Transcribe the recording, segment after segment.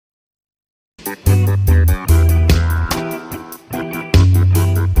Yes,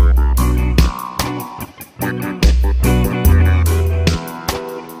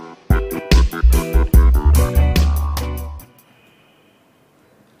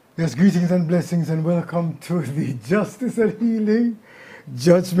 greetings and blessings, and welcome to the Justice and Healing,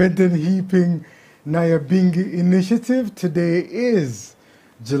 Judgment and Heaping Nyabingi Initiative. Today is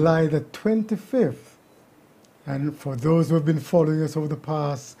July the 25th. And for those who have been following us over the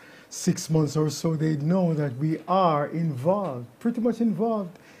past 6 months or so, they know that we are involved, pretty much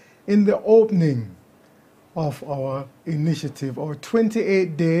involved, in the opening of our initiative, our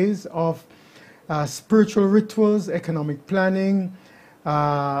 28 days of spiritual rituals, economic planning,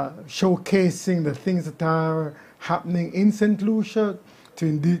 showcasing the things that are happening in St. Lucia to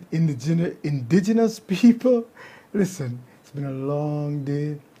indigenous people. Listen, it's been a long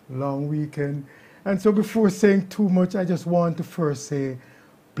day, long weekend. And so before saying too much, I just want to first say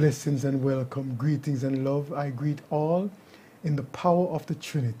blessings and welcome, greetings and love. I greet all in the power of the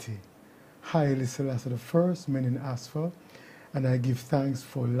Trinity. Haile Selassie I, Menin Asfa, and I give thanks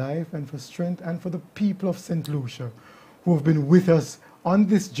for life and for strength and for the people of St. Lucia who have been with us on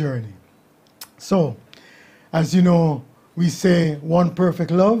this journey. So, as you know, we say one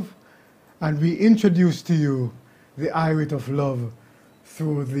perfect love, and we introduce to you the irate of love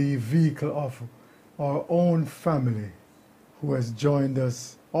through the vehicle of our own family who has joined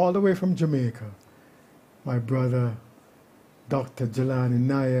us all the way from Jamaica. My brother, Dr. Jelani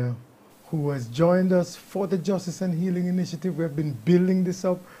Naya, who has joined us for the Justice and Healing Initiative. We have been building this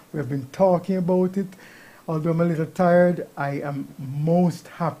up. We have been talking about it. Although I'm a little tired, I am most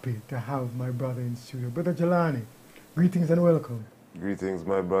happy to have my brother in studio. Brother Jelani, greetings and welcome. Greetings,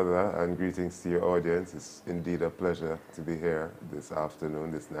 my brother, and greetings to your audience. It's indeed a pleasure to be here this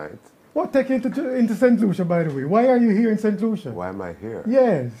afternoon, this night. What took you into St. Lucia, by the way? Why are you here in St. Lucia? Why am I here?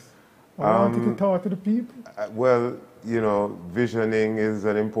 Yes. I wanted to talk to the people. Well, you know, visioning is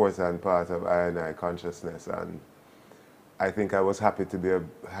an important part of I&I consciousness, and I think I was happy to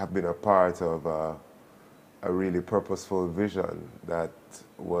have been a part of a really purposeful vision that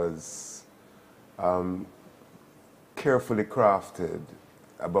was carefully crafted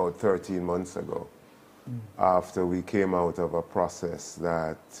about 13 months ago, after we came out of a process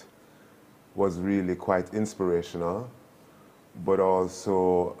that was really quite inspirational, but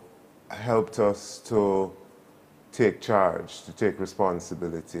also helped us to take charge, to take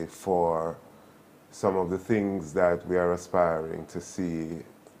responsibility for some of the things that we are aspiring to see,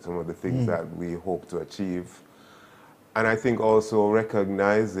 some of the things that we hope to achieve. And I think also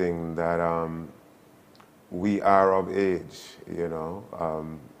recognizing that we are of age, you know.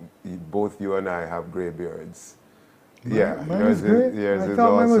 Both you and I have gray beards. Mine is gray? Yours I is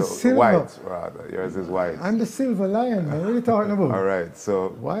thought mine was also silver. white, rather. Yours is white. I'm the silver lion, man. What are you talking about? All right, so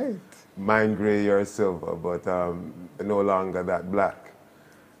White. mine gray, yours silver, but no longer that black.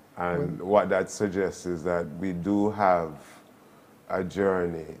 And what that suggests is that we do have a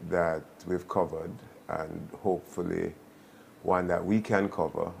journey that we've covered, and hopefully one that we can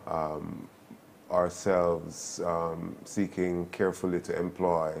cover ourselves, seeking carefully to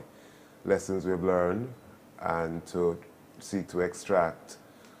employ lessons we've learned and to seek to extract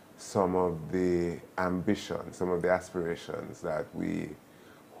some of the ambition, some of the aspirations that we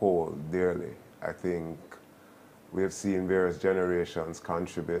hold dearly. I think we have seen various generations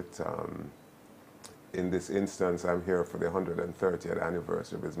contribute. In this instance, I'm here for the 130th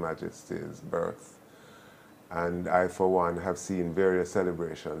anniversary of His Majesty's birth. And I, for one, have seen various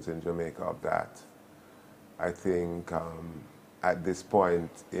celebrations in Jamaica of that. I think at this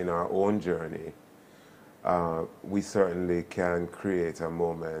point in our own journey, we certainly can create a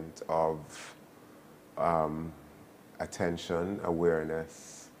moment of attention,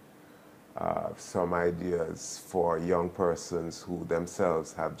 awareness, some ideas for young persons who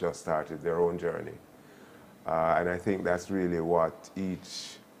themselves have just started their own journey. And I think that's really what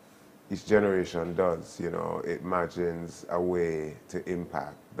each generation does, you know. It imagines a way to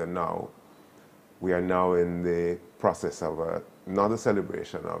impact the now. We are now in the process of another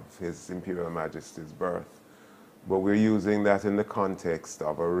celebration of His Imperial Majesty's birth, but we're using that in the context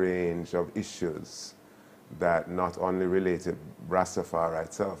of a range of issues that not only relate to Rastafari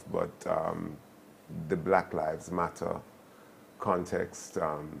itself, but the Black Lives Matter context,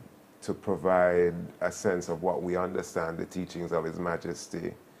 to provide a sense of what we understand the teachings of His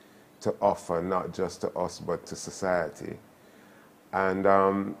Majesty to offer, not just to us, but to society. And,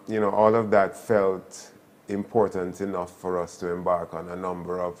 you know, all of that felt important enough for us to embark on a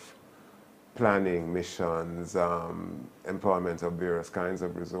number of planning missions, employment of various kinds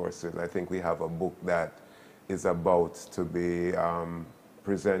of resources. I think we have a book that is about to be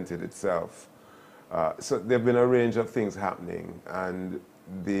presented itself So there have been a range of things happening, and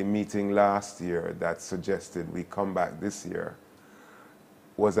the meeting last year that suggested we come back this year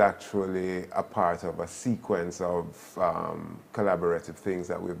was actually a part of a sequence of collaborative things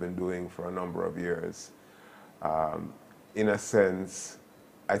that we've been doing for a number of years. In a sense,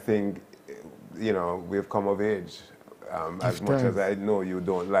 I think, you know, we've come of age. As much as I know you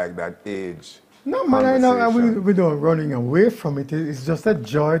don't like that age. No, man, I know we don't running away from it. It's just a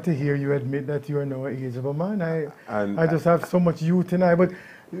joy to hear you admit that you are now an age of a man. I just have so much youth in I. But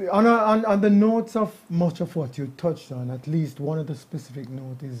on the notes of much of what you touched on, at least one of the specific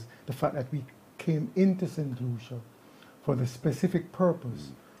notes is the fact that we came into St. Lucia for the specific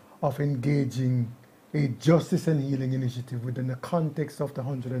purpose of engaging a justice and healing initiative within the context of the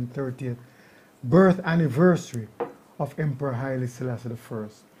 130th birth anniversary of Emperor Haile Selassie I.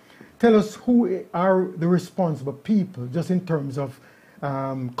 Tell us who are the responsible people, just in terms of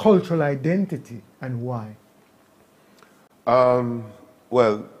cultural identity, and why.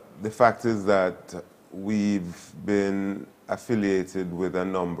 Well, the fact is that we've been affiliated with a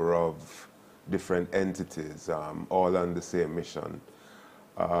number of different entities, all on the same mission.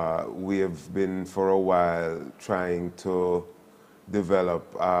 We have been for a while trying to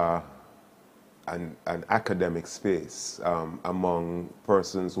develop an academic space among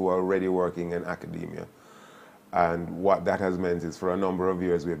persons who are already working in academia. And what that has meant is for a number of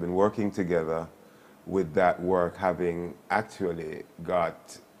years we've been working together, with that work having actually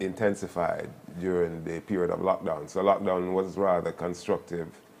got intensified during the period of lockdown. So lockdown was rather constructive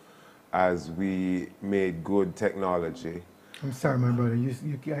as we made good technology. I'm sorry, my brother,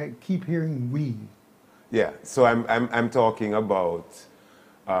 I keep hearing we. Yeah, so I'm talking about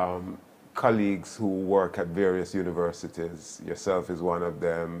colleagues who work at various universities. Yourself is one of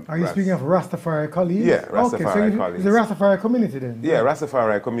them. Are you speaking of Rastafari colleagues? Yeah, Rastafari colleagues. It's a Rastafari community then? Yeah,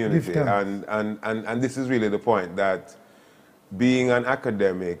 Rastafari community. And this is really the point, that being an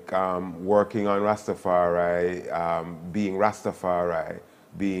academic, working on Rastafari, being Rastafari,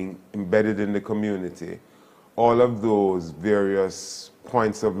 being embedded in the community, all of those various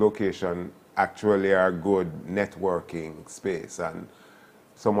points of location actually are good networking space. And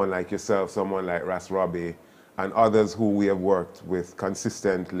someone like yourself, someone like Ras Robbie, and others who we have worked with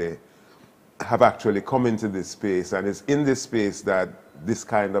consistently have actually come into this space, and it's in this space that this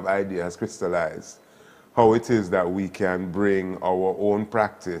kind of idea has crystallized. How it is that we can bring our own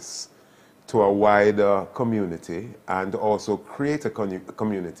practice to a wider community and also create a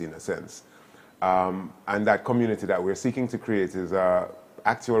community in a sense. And that community that we're seeking to create is an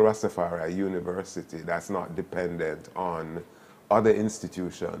actual Rastafari university that's not dependent on other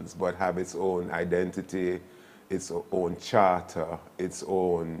institutions, but have its own identity, its own charter, its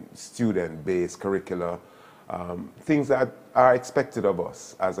own student-based curricula, things that are expected of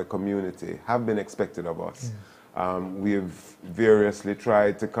us as a community, have been expected of us. Yes. We've variously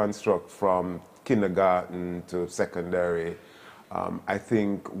tried to construct from kindergarten to secondary. I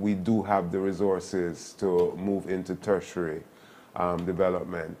think we do have the resources to move into tertiary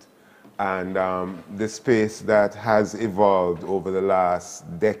development. And the space that has evolved over the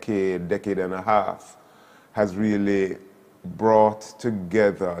last decade and a half has really brought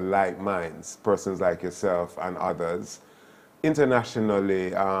together like minds, persons like yourself and others,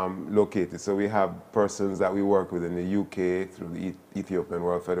 internationally located. So we have persons that we work with in the UK through the Ethiopian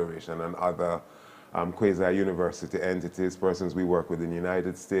World Federation and other quasi-university entities, persons we work with in the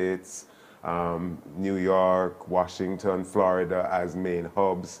United States, New York, Washington, Florida as main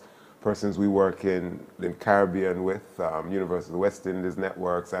hubs, persons we work in the Caribbean with, University of the West Indies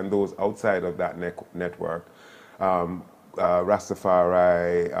networks, and those outside of that network.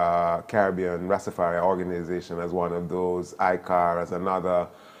 Rastafari, Caribbean Rastafari organization as one of those, ICAR as another,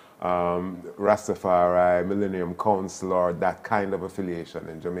 Rastafari Millennium Council, or that kind of affiliation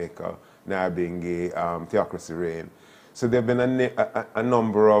in Jamaica, Nyabingi, Theocracy Reign. So there have been a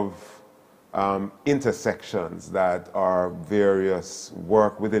number of intersections that our various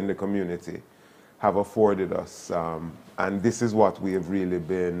work within the community have afforded us. And this is what we have really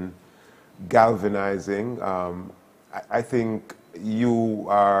been galvanizing. I think you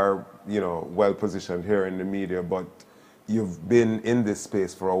are, well positioned here in the media, but you've been in this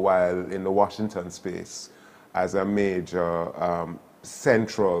space for a while, in the Washington space, as a major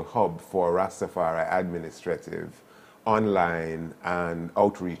central hub for Rastafari administrative, online, and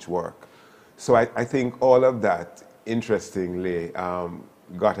outreach work. So I think all of that, interestingly,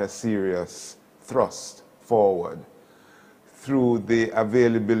 got a serious thrust forward through the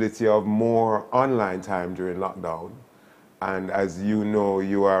availability of more online time during lockdown. And as you know,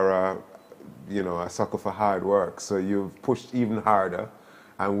 you are a sucker for hard work, so you've pushed even harder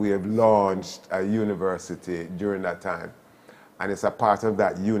And we have launched a university during that time. And it's a part of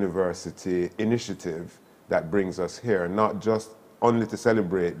that university initiative that brings us here, not just only to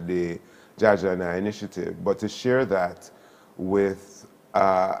celebrate the Jaja and I initiative, but to share that with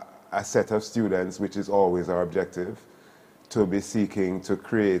a set of students, which is always our objective, to be seeking to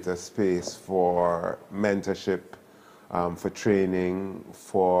create a space for mentorship, for training,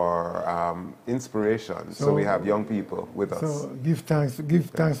 for inspiration. So we have young people with us. So give thanks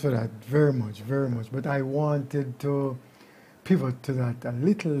for that very much. But I wanted to pivot to that a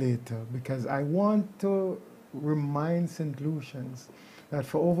little later because I want to remind St. Lucians that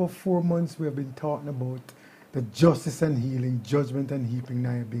for over 4 months we have been talking about the Justice and Healing, Judgment and Heaping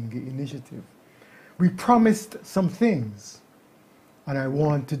Nyabinghi initiative. We promised some things, and I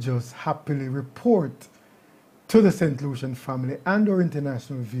want to just happily report to the St. Lucian family and our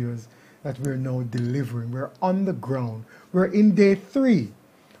international viewers that we're now delivering. We're on the ground. We're in day 3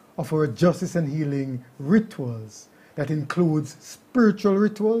 of our Justice and Healing rituals. That includes spiritual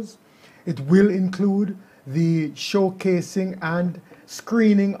rituals. It will include the showcasing and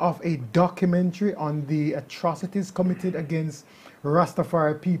screening of a documentary on the atrocities committed against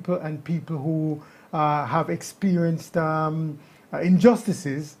Rastafari people and people who have experienced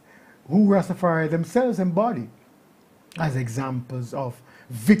injustices who Rastafari themselves embody as examples of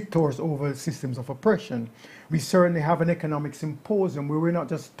victors over systems of oppression. We certainly have an economic symposium where we're not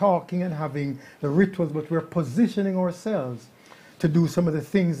just talking and having the rituals, but we're positioning ourselves to do some of the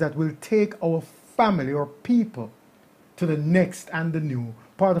things that will take our family or people to the next and the new,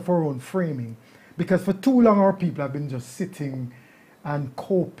 part of our own framing. Because for too long our people have been just sitting and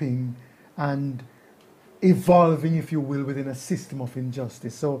coping and evolving, if you will, within a system of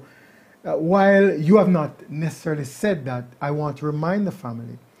injustice. So while you have not necessarily said that, I want to remind the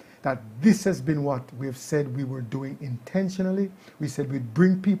family that this has been what we have said we were doing intentionally. We said we'd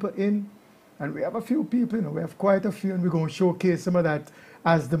bring people in, and we have a few people, we have quite a few, and we're going to showcase some of that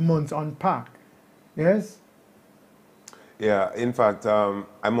as the months unpack. Yes? Yeah, in fact,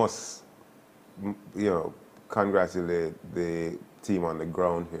 I must, congratulate the team on the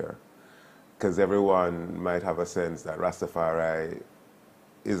ground here, because everyone might have a sense that Rastafari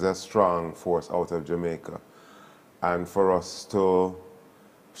is a strong force out of Jamaica. And for us to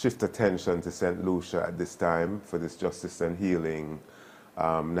shift attention to St. Lucia at this time for this Justice and Healing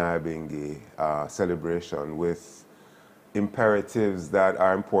Nyabinghi celebration with imperatives that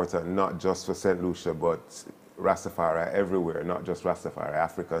are important not just for St. Lucia but Rastafari everywhere, not just Rastafari,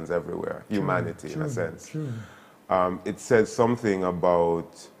 Africans everywhere, humanity in a sense. It says something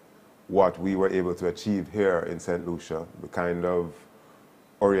about what we were able to achieve here in St. Lucia, the kind of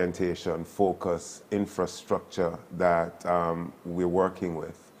orientation, focus, infrastructure that we're working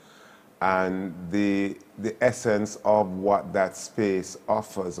with, and the essence of what that space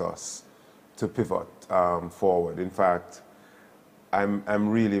offers us to pivot forward. In fact, I'm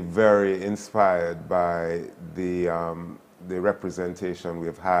really very inspired by the representation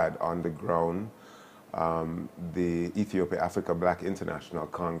we've had on the ground. The Ethiopia Africa Black International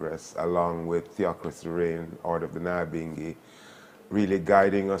Congress, along with Theocracy Reign, Order of the Nyabinghi, really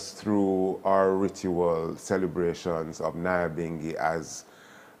guiding us through our ritual celebrations of Nyabinghi as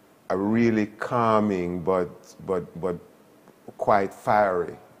a really calming but quite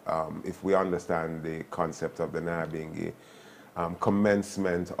fiery, if we understand the concept of the Nyabinghi,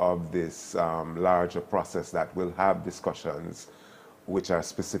 commencement of this larger process that will have discussions which are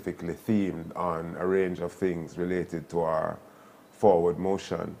specifically themed on a range of things related to our forward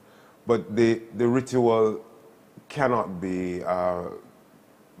motion. But the ritual cannot be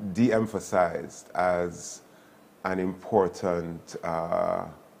de-emphasized as an important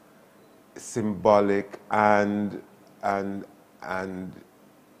symbolic and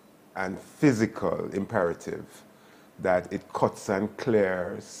physical imperative, that it cuts and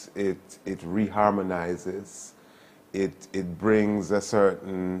clears, it reharmonizes, it brings a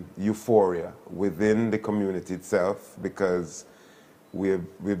certain euphoria within the community itself, because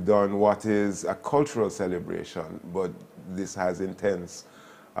we've done what is a cultural celebration, but this has intense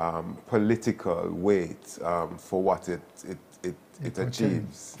political weight for what it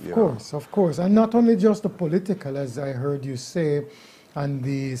achieves. Of course. And not only just the political, as I heard you say, and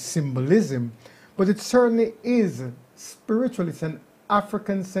the symbolism, but it certainly is spiritual. It's an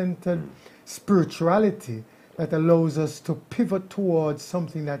African-centered spirituality that allows us to pivot towards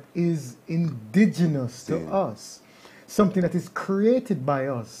something that is indigenous to us, something that is created by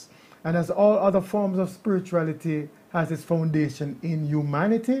us. And as all other forms of spirituality has its foundation in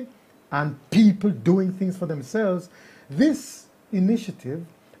humanity and people doing things for themselves, this initiative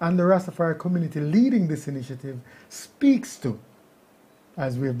and the Rastafari community leading this initiative speaks to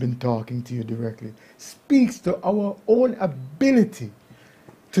as we have been talking to you directly, speaks to our own ability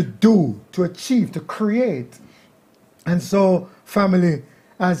to do, to achieve, to create. And so, family,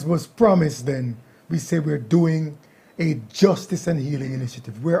 as was promised then, we say we're doing a Justice and Healing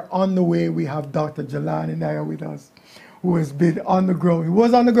Initiative. We're on the way. We have Dr. Jelani Nair with us, who has been on the ground. He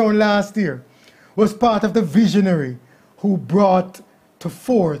was on the ground last year, was part of the visionary who brought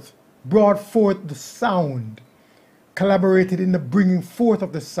forth the sound, collaborated in the bringing forth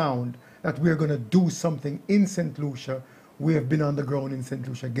of the sound that we're going to do something in St. Lucia. We have been on the ground in St.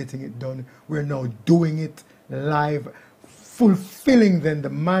 Lucia getting it done. We're now doing it live, fulfilling then the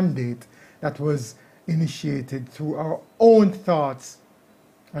mandate that was initiated through our own thoughts,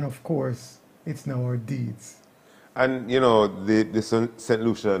 and of course it's now our deeds. And you know, the St.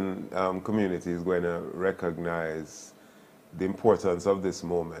 Lucian community is going to recognize the importance of this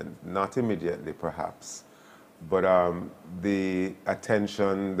moment, not immediately perhaps, but the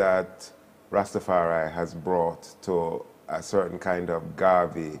attention that Rastafari has brought to a certain kind of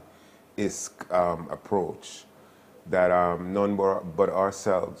Garvey-esque approach, that none but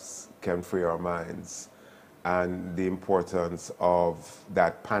ourselves can free our minds, and the importance of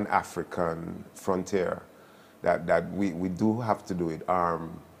that Pan-African frontier, that we do have to do it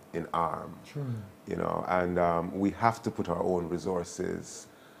arm in arm. Sure. You know, and we have to put our own resources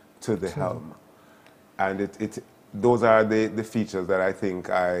to the helm. And those are the features that I think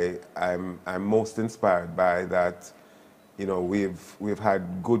I'm most inspired by, that, you know, we've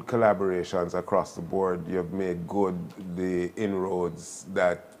had good collaborations across the board. You've made the inroads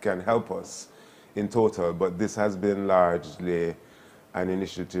that can help us in total, but this has been largely an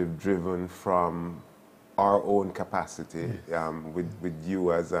initiative driven from our own capacity, with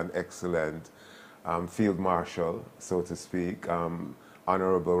you as an excellent Field Marshal, so to speak,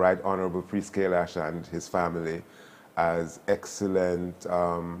 Right Honorable Priest Kailash and his family as excellent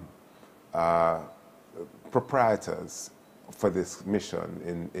proprietors for this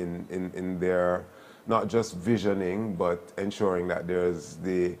mission in their not just visioning, but ensuring that there's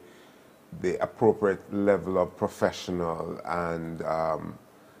the appropriate level of professional and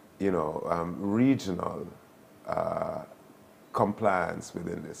regional compliance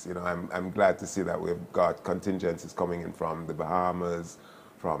within this. You know, I'm glad to see that we've got contingencies coming in from the Bahamas,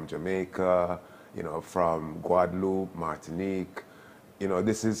 from Jamaica, you know, from Guadeloupe, Martinique. You know,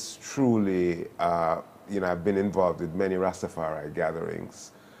 this is truly, you know, I've been involved with many Rastafari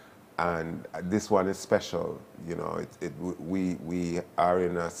gatherings, and this one is special. You know, we are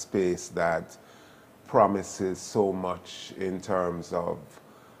in a space that promises so much in terms of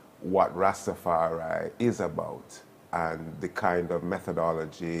what Rastafari is about, and the kind of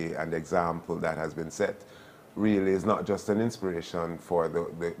methodology and example that has been set really is not just an inspiration for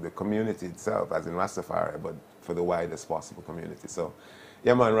the community itself, as in Rastafari, but for the widest possible community. So,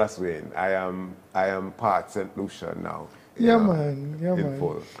 yeah, man, Raswayne, I am part St. Lucian now. Yeah, man. Yeah, man.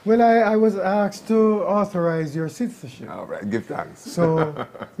 Full. Well, I was asked to authorize your citizenship. All right, give thanks. So,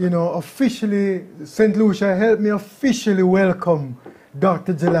 you know, officially, St. Lucia helped me officially welcome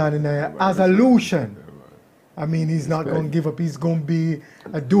Dr. Jelani Nair as a Lucian. I mean, he's not going to give up. He's going to be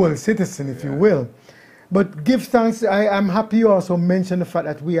a dual citizen, if you will. But give thanks. I'm happy you also mentioned the fact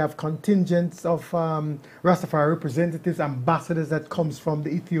that we have contingents of Rastafari representatives, ambassadors that comes from the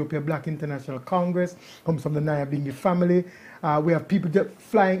Ethiopia Black International Congress, comes from the Nyabingi family. We have people just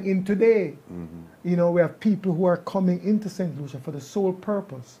flying in today. You know, we have people who are coming into St. Lucia for the sole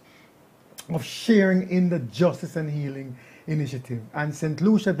purpose of sharing in the Justice and Healing Initiative. And St.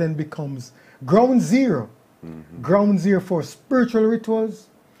 Lucia then becomes ground zero. Ground zero for spiritual rituals,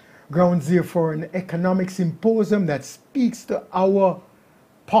 ground zero for an economic symposium that speaks to our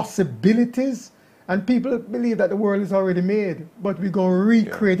possibilities. And people believe that the world is already made, but we're going to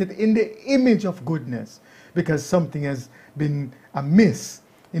recreate it in the image of goodness, because something has been amiss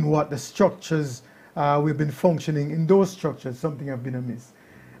in what the structures we've been functioning in. Those structures, something have been amiss.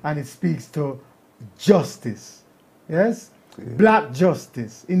 And it speaks to justice, yes? Black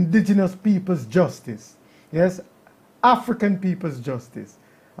justice, indigenous people's justice, yes, African people's justice.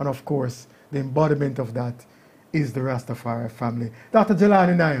 And of course, the embodiment of that is the Rastafari family. Dr.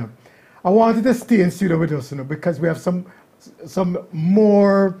 Jelani Nair, I wanted to stay in studio with us, you know, because we have some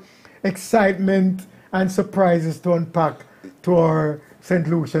more excitement and surprises to unpack to our St.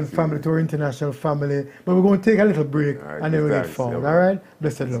 Lucian family, to our international family. But we're going to take a little break, and then we'll get forward. All right?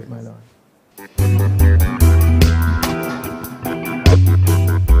 Blessed love, my Lord.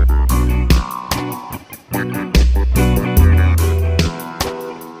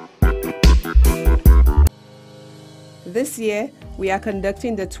 This year, we are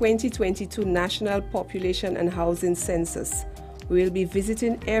conducting the 2022 National Population and Housing Census, We will be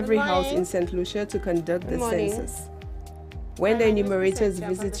visiting every house in St. Lucia to conduct the census. When the enumerators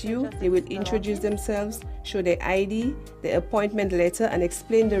visit you, they will introduce themselves, show their ID, their appointment letter, and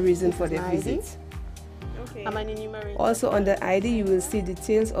explain the reason for their visit. Also on the ID, you will see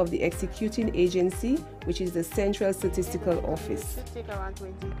details of the executing agency, which is the Central Statistical Office.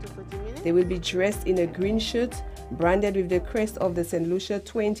 They will be dressed in a green shirt, branded with the crest of the St. Lucia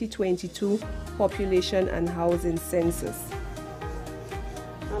 2022 Population and Housing Census.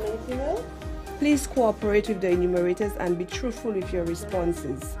 Please cooperate with the enumerators and be truthful with your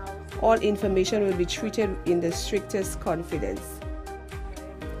responses. All information will be treated in the strictest confidence.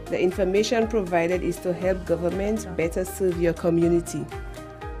 The information provided is to help government better serve your community.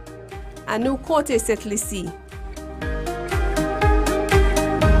 Anu Kote Setlisi.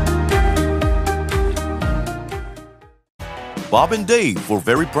 Bob and Dave were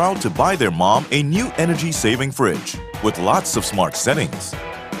very proud to buy their mom a new energy-saving fridge with lots of smart settings.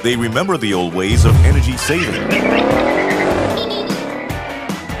 They remember the old ways of energy saving.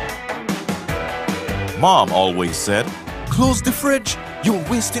 Mom always said, "Close the fridge, you're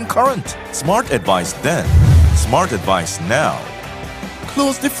wasting current." Smart advice then, smart advice now.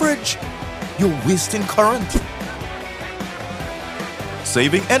 Close the fridge, you're wasting current.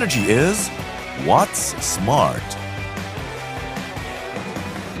 Saving energy is what's smart.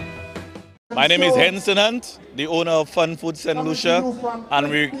 My name is Henson Hunt, the owner of Fun Food St. Lucia, and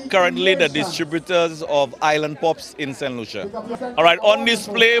we're currently the distributors of Island Pops in St. Lucia. All right, on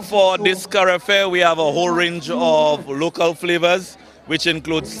display for this career fair, we have a whole range of local flavors, which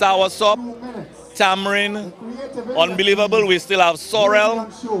include soursop, tamarind, unbelievable, we still have sorrel,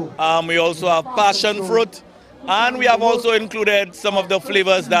 we also have passion fruit, and we have also included some of the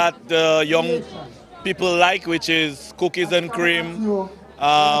flavors that the young people like, which is cookies and cream,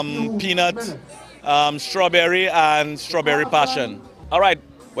 peanut, strawberry, and strawberry passion. All right,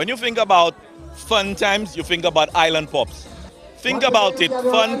 when you think about fun times, you think about Island Pops. Think about it,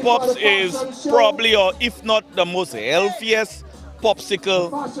 Fun Pops is probably, or if not the most healthiest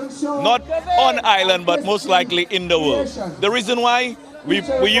popsicle, not on island, but most likely in the world. The reason why, we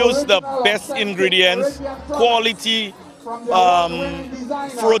use the best ingredients, quality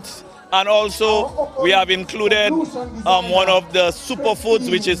fruits, and also we have included one of the superfoods,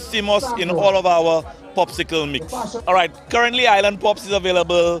 which is CMOS, in all of our popsicle mix. All right, currently Island Pops is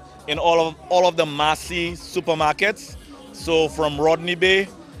available in all of the Massy supermarkets. So from Rodney Bay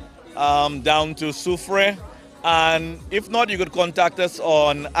down to Soufrière. And if not, you could contact us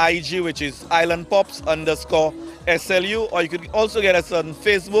on IG, which is Island Pops_SLU, or you could also get us on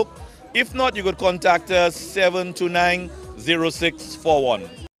Facebook. If not, you could contact us 729-0641.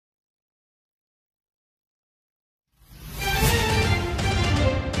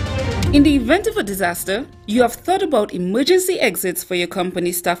 In the event of a disaster, you have thought about emergency exits for your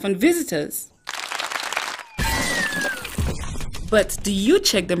company staff and visitors. But do you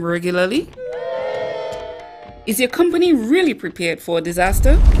check them regularly? Is your company really prepared for a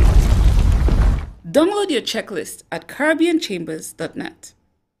disaster? Download your checklist at CaribbeanChambers.net.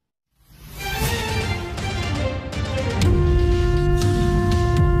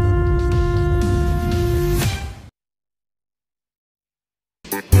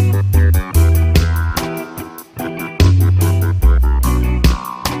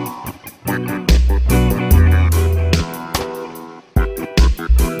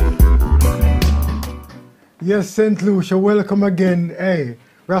 Yes, St. Lucia, welcome again. Hey,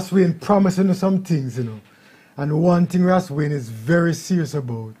 Ras Wayne promising us some things, you know. And one thing Ras Wayne is very serious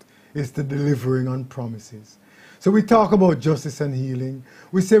about is the delivering on promises. So we talk about justice and healing.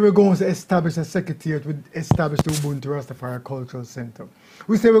 We say we're going to establish a secretariat, we establish the Ubuntu Rastafari Cultural Center.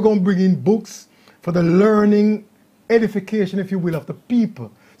 We say we're going to bring in books for the learning, edification, if you will, of the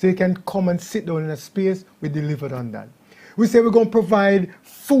people. So you can come and sit down in a space, we delivered on that. We say we're going to provide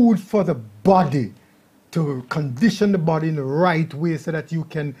food for the body, to condition the body in the right way so that you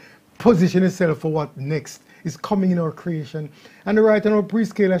can position yourself for what next is coming in our creation. And the right and our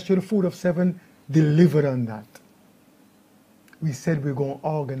prescale, show the food of 7, delivered on that. We said we're going to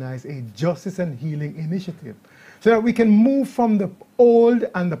organize a justice and healing initiative so that we can move from the old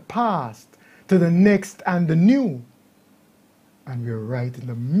and the past to the next and the new. And we're right in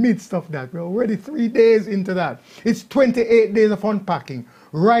the midst of that. We're already 3 days into that. It's 28 days of unpacking,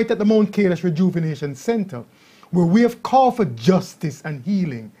 right at the Mount Kailash Rejuvenation Center, where we have called for justice and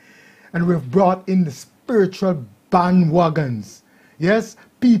healing. And we've brought in the spiritual bandwagons. Yes,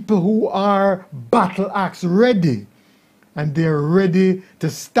 people who are battle axe ready. And they're ready to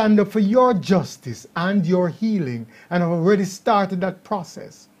stand up for your justice and your healing. And have already started that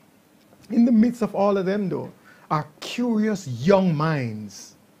process. In the midst of all of them, though, are curious young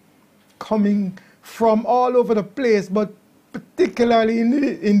minds coming from all over the place, but particularly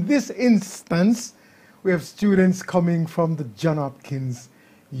in this instance, we have students coming from the Johns Hopkins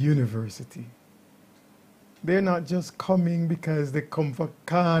University. They're not just coming because they come for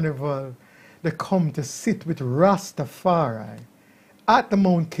carnival. They come to sit with Rastafari at the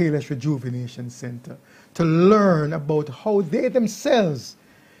Mount Kailash Rejuvenation Center to learn about how they themselves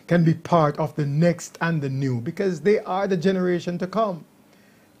can be part of the next and the new, because they are the generation to come.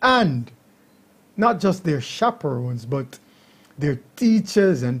 And not just their chaperones, but their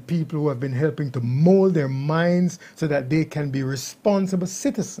teachers and people who have been helping to mold their minds so that they can be responsible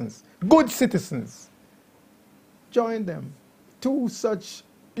citizens, good citizens. Join them. Two such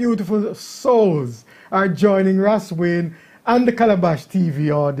beautiful souls are joining Ras Wayne and the Calabash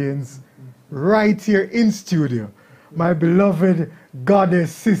TV audience right here in studio. My beloved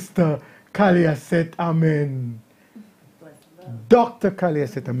goddess sister, Kaliaset Amen. Dr.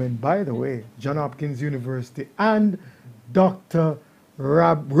 Kaliaset Amen, by the way, Johns Hopkins University, and Dr.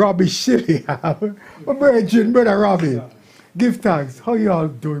 Robbie Shilly. My brother Robbie. Give thanks. How you all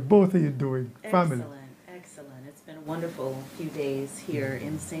doing? Both of you doing? Family. Excellent. It's been a wonderful few days here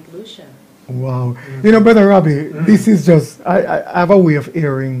in St. Lucia. Wow. You know, Brother Robbie, this is just, I have a way of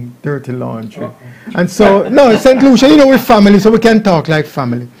airing dirty laundry. And so, no, St. Lucia, you know, we're family, so we can talk like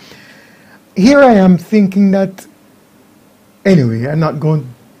family. Here I am thinking that, anyway, I'm not going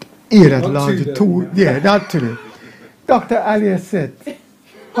to air that laundry too. Yeah, not today. Dr. Kaliaset,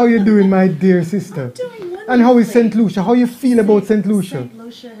 how you doing, my dear sister? I'm doing wonderfully. And how is St. Lucia? How you feel about St. Lucia? St.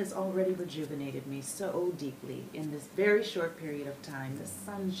 Lucia has already rejuvenated me so deeply in this very short period of time. The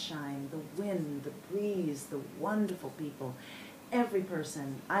sunshine, the wind, the breeze, the wonderful people. Every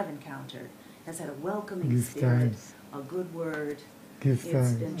person I've encountered has had a welcoming spirit, a good word. It's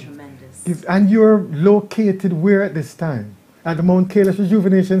been tremendous. And you're located where at this time? At the Mount Kailash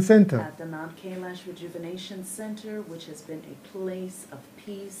Rejuvenation Center? At the Mount Kailash Rejuvenation Center, which has been a place of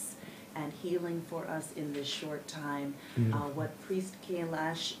peace and healing for us in this short time. What Priest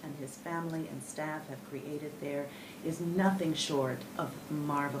Kailash and his family and staff have created there is nothing short of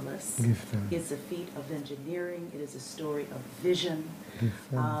marvelous. It's a feat of engineering. It is a story of vision.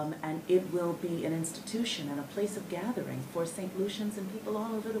 And it will be an institution and a place of gathering for St. Lucians and people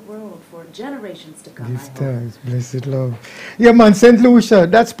all over the world for generations to come. Give thanks, blessed love. Yeah, man, St. Lucia,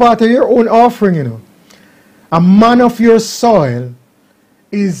 that's part of your own offering, you know. A man of your soil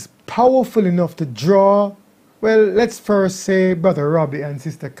is powerful enough to draw, well, let's first say Brother Robbie and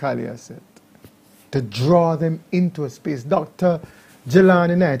Sister Kaliaset, to draw them into a space. Dr.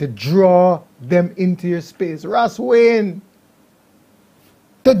 Jelani and I, to draw them into your space. Ras Wayne,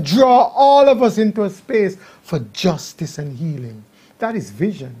 to draw all of us into a space for justice and healing. That is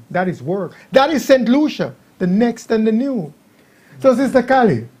vision. That is work. That is St. Lucia, the next and the new. So, Sister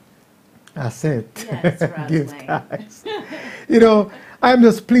Kali, I said, yes, give thanks. You know, I'm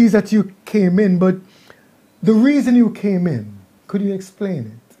just pleased that you came in, but the reason you came in, could you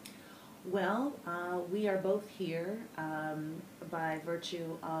explain it? Well, we are both here by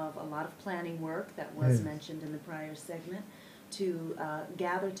virtue of a lot of planning work that was mentioned in the prior segment to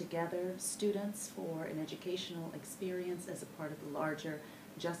gather together students for an educational experience as a part of the larger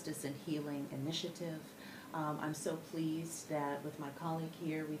Justice and Healing Initiative. I'm so pleased that with my colleague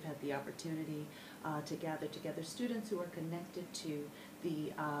here, we've had the opportunity to gather together students who are connected to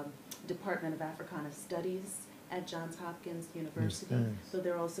the Department of Africana Studies at Johns Hopkins University. So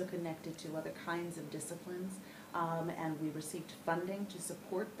they're also connected to other kinds of disciplines. And we received funding to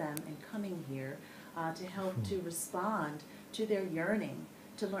support them in coming here to help to respond to their yearning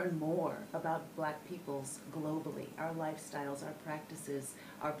to learn more about Black peoples globally, our lifestyles, our practices,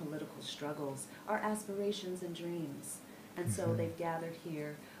 our political struggles, our aspirations and dreams. And so they've gathered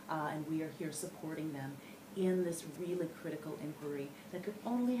here, and we are here supporting them in this really critical inquiry that could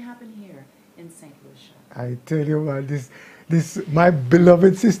only happen here in St. Lucia. I tell you what, my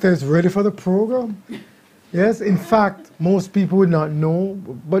beloved sister is ready for the program. Yes, in fact, most people would not know,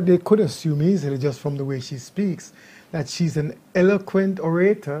 but they could assume easily just from the way she speaks that she's an eloquent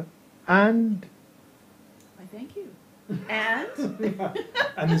orator and... I thank you. And?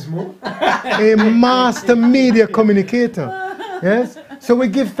 And there's more? A master media communicator. Yes? So we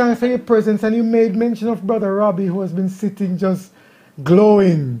give thanks for your presence, and you made mention of Brother Robbie, who has been sitting just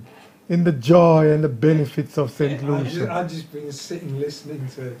glowing in the joy and the benefits of St. Lucia. I've just been sitting listening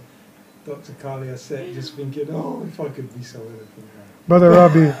to Dr. Kaliaset, just thinking, oh, if I could be so eloquent. Brother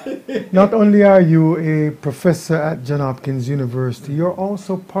Robbie, not only are you a professor at Johns Hopkins University, you're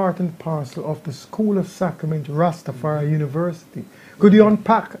also part and parcel of the School of Sacrament, Rastafari University. Could you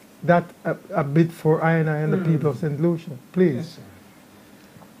unpack that a bit for I and the people of St. Lucia, please. Yes, sir.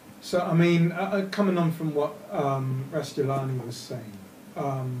 So, I mean, coming on from what Rastulani was saying,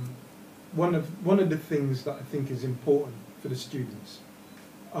 one of the things that I think is important for the students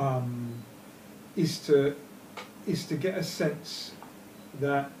is to get a sense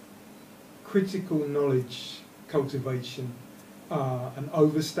that critical knowledge cultivation, an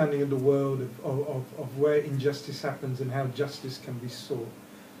understanding of the world of where injustice happens and how justice can be sought,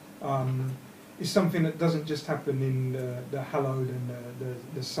 is something that doesn't just happen in the hallowed and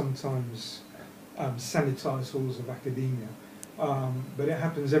the sometimes sanitized halls of academia, but it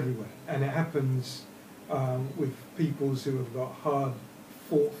happens everywhere, and it happens with peoples who have got hard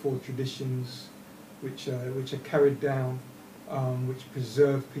fought for traditions which are carried down, which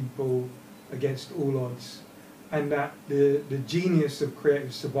preserve people against all odds, and that the genius of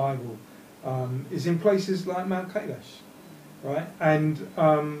creative survival is in places like Mount Kailash, right? And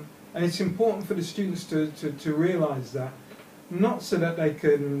it's important for the students to realise that, not so that they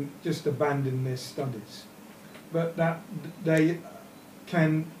can just abandon their studies, but that they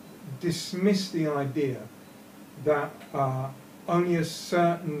can dismiss the idea that only a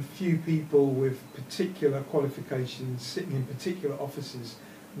certain few people with particular qualifications sitting in particular offices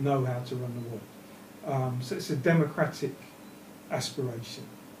know how to run the world. So it's a democratic aspiration,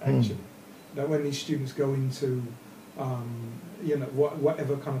 actually, that when these students go into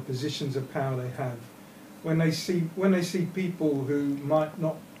whatever kind of positions of power they have, when they see people who might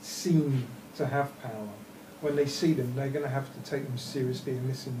not seem to have power, when they see them, they're going to have to take them seriously and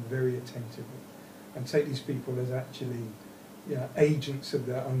listen very attentively, and take these people as actually agents of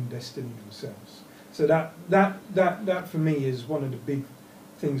their own destiny themselves. So that for me is one of the big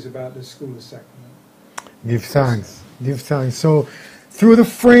things about the School of Sacrament. Give thanks. Give thanks. So through the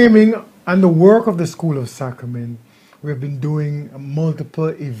framing and the work of the School of Sacrament, we've been doing multiple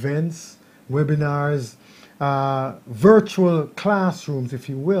events, webinars, virtual classrooms, if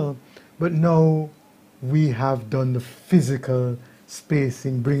you will, but now we have done the physical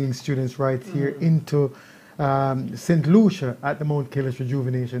spacing, bringing students right here into St. Lucia at the Mount Kailash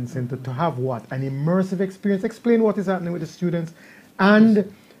Rejuvenation Center to have what? An immersive experience. Explain what is happening with the students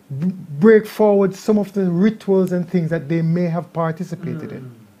and break forward some of the rituals and things that they may have participated in.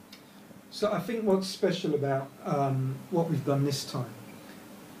 So I think what's special about what we've done this time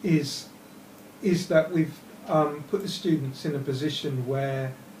is that we've put the students in a position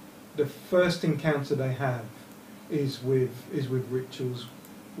where the first encounter they have is with rituals,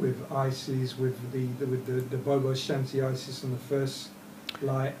 with Isis, with the Bobo Shanti Isis on the first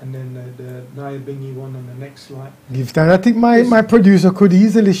light, and then the Nyabingi one on the next light. Give time. I think my producer could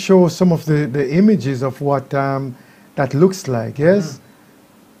easily show some of the images of what that looks like. Yes.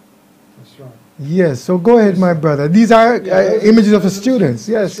 That's right. Yes. So go ahead, my brother. These are images of the students.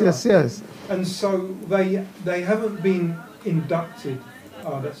 Yes. Yes. Yes. And so they haven't been inducted.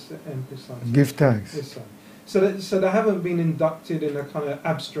 Oh, that's the Empress. Give thanks. Yes, sir. So they haven't been inducted in a kind of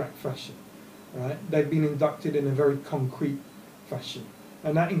abstract fashion, right? They've been inducted in a very concrete fashion,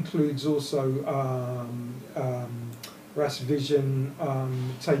 and that includes also Ras Vision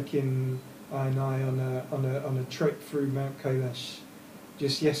taking I and I on a trek through Mount Kailash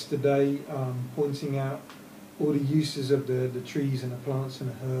just yesterday, pointing out all the uses of the trees and the plants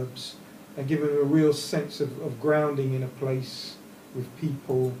and the herbs, and giving a real sense of grounding in a place with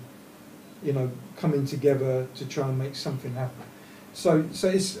people, coming together to try and make something happen. So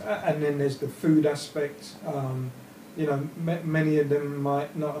it's, and then there's the food aspect. Many of them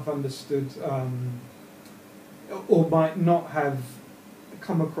might not have understood, or might not have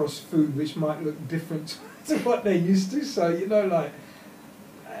come across food which might look different to what they're used to. So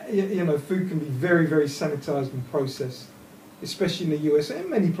food can be very, very sanitized and processed, especially in the US and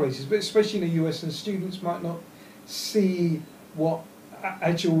many places, but especially in the US, and students might not see what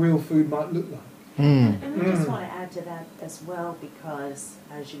actual real food might look like. And I just want to add to that as well, because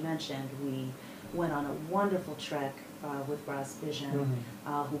as you mentioned, we went on a wonderful trek with Ras Vision,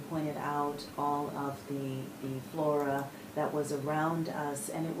 who pointed out all of the flora that was around us,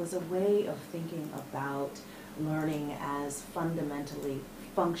 and it was a way of thinking about learning as fundamentally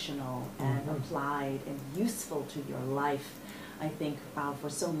functional and applied and useful to your life. I think for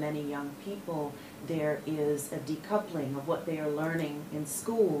so many young people, there is a decoupling of what they are learning in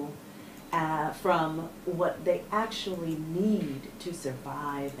school from what they actually need to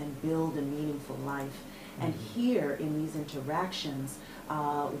survive and build a meaningful life. And here in these interactions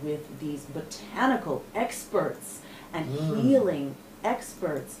with these botanical experts and healing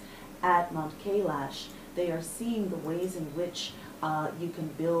experts at Mount Kailash, they are seeing the ways in which you can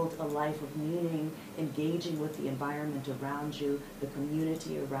build a life of meaning, engaging with the environment around you, the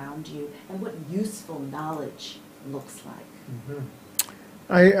community around you, and what useful knowledge looks like.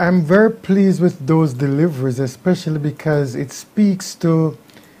 I'm very pleased with those deliveries, especially because it speaks to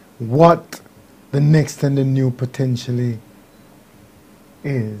what the next and the new potentially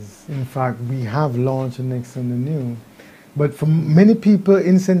is. In fact, we have launched the next and the new. But for many people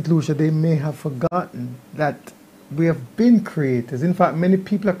in St. Lucia, they may have forgotten that we have been creators. In fact, many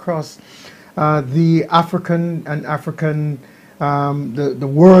people across the African and the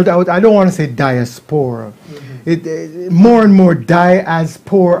world out, I don't want to say diaspora. More and more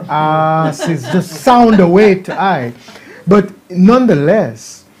diaspora is just sound away to I. But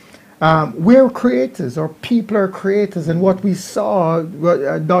nonetheless, we're creators, or people are creators, and what we saw,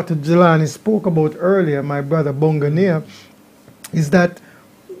 what Dr. Jelani spoke about earlier, my brother Bongania, is that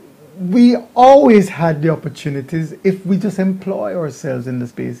we always had the opportunities if we just employ ourselves in the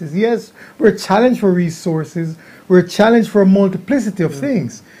spaces. Yes, we're challenged for resources, we're challenged for a multiplicity of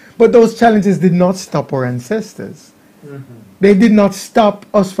things, but those challenges did not stop our ancestors. They did not stop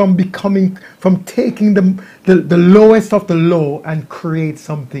us from taking the lowest of the low and create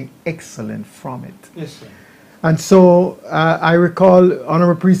something excellent from it. Yes, sir. And so I recall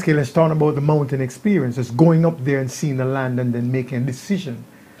Honorable Priest Kailash talking about the mountain experience, just going up there and seeing the land and then making a decision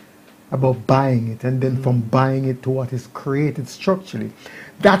about buying it, and then from buying it to what is created structurally.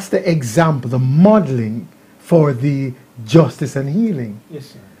 That's the example, the modeling for the justice and healing. Yes,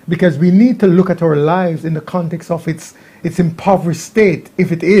 sir. Because we need to look at our lives in the context of its impoverished state,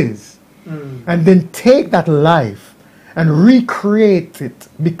 if it is, and then take that life and recreate it,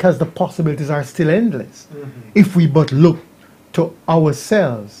 because the possibilities are still endless, if we but look to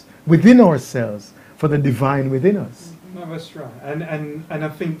ourselves, within ourselves, for the divine within us. No, that's right. And I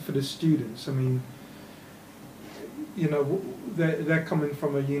think for the students, I mean, you know, they're coming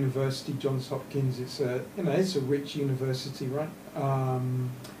from a university, Johns Hopkins. It's a, you know, it's a rich university, right?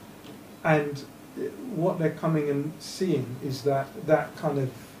 And what they're coming and seeing is that kind of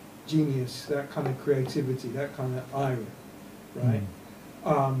genius, that kind of creativity, that kind of eye, right?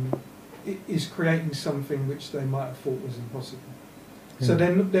 Is creating something which they might have thought was impossible. So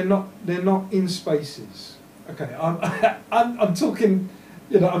they're not in spaces. Okay, I'm talking,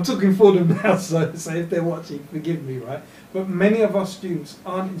 you know, I'm talking for them now. So if they're watching, forgive me, right? But many of our students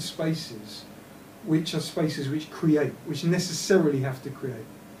aren't in spaces which are spaces which create, which necessarily have to create.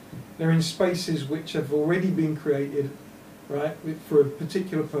 They're in spaces which have already been created, right, for a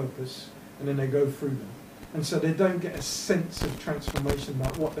particular purpose, and then they go through them. And so they don't get a sense of transformation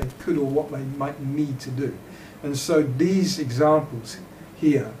about what they could or what they might need to do. And so these examples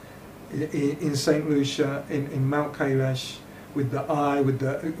here in St. Lucia, in Mount Kailash, with the I, with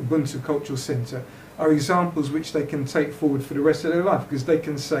the Ubuntu Cultural Centre, are examples which they can take forward for the rest of their life, because they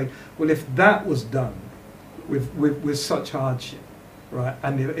can say, well, if that was done with such hardship, right,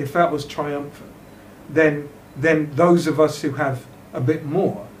 and if that was triumphant, then those of us who have a bit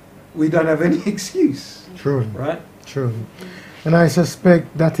more, we don't have any excuse. True. Right? True. And I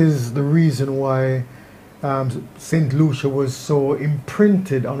suspect that is the reason why St. Lucia was so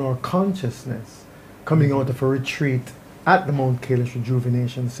imprinted on our consciousness, coming out of a retreat at the Mount Kailash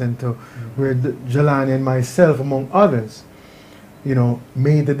Rejuvenation Center, where Jelani and myself, among others, you know,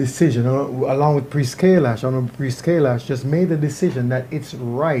 made the decision, along with Priest Kailash, Honorable Priest Kailash, just made the decision that it's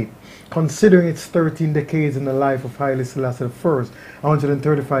right, considering it's 13 decades in the life of Haile Selassie I,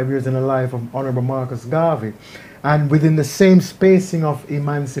 135 years in the life of Honorable Marcus Garvey, and within the same spacing of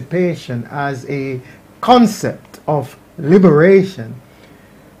emancipation as a concept of liberation,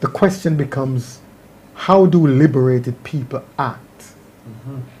 the question becomes, how do liberated people act?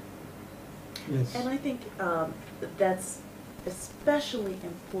 Yes. And I think that's especially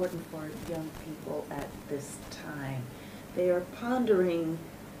important for young people at this time. They are pondering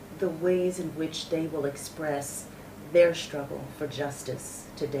the ways in which they will express their struggle for justice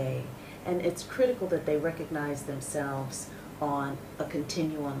today. And it's critical that they recognize themselves on a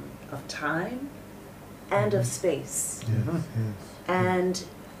continuum of time and of space. And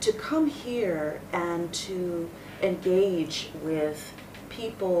to come here and to engage with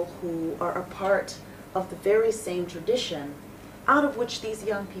people who are a part of the very same tradition out of which these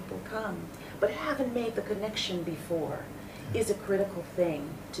young people come, but haven't made the connection before, is a critical thing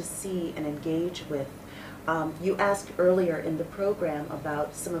to see and engage with. You asked earlier in the program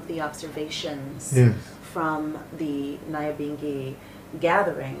about some of the observations from the Nyabingi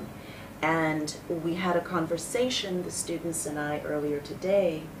gathering, and we had a conversation, the students and I, earlier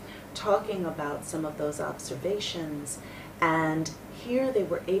today, talking about some of those observations, and here they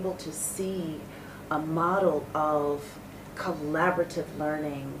were able to see a model of collaborative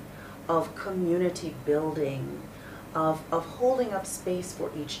learning, of community building, of holding up space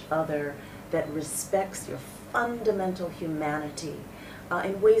for each other that respects your fundamental humanity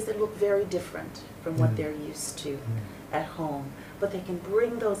in ways that look very different from what they're used to at home. But they can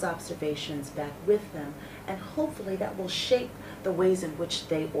bring those observations back with them, and hopefully that will shape the ways in which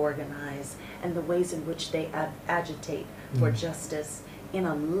they organize and the ways in which they agitate for justice in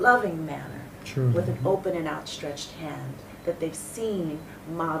a loving manner, with an open and outstretched hand that they've seen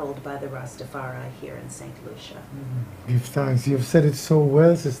modeled by the Rastafari here in St. Lucia. Give thanks. You've said it so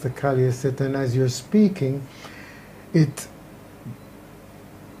well, Sister Kaliaset, and as you're speaking, it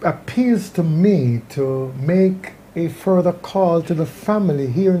appeals to me to make a further call to the family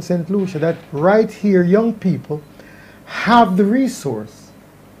here in St. Lucia that right here, young people have the resource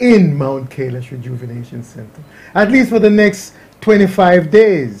in Mount Kalish Rejuvenation Center, at least for the next 25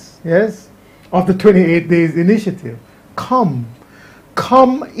 days, yes, of the 28 days initiative. Come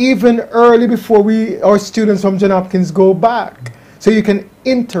even early before our students from Johns Hopkins go back, so you can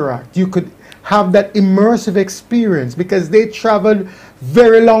interact, you could have that immersive experience, because they traveled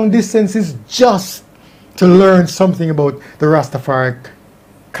very long distances just to learn something about the Rastafari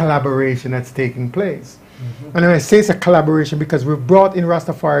collaboration that's taking place. And I say it's a collaboration because we've brought in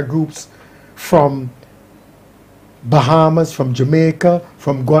Rastafari groups from Bahamas, from Jamaica,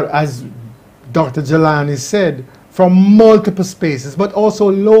 from God, as Dr. Jelani said, from multiple spaces, but also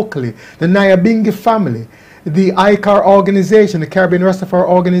locally. The Nyabingi family, the ICAR organization, the Caribbean Rastafari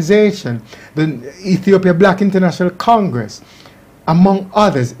organization, the Ethiopia Black International Congress, among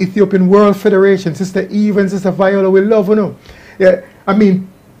others, Ethiopian World Federation, Sister Eve and Sister Viola, we love you. Yeah, I mean,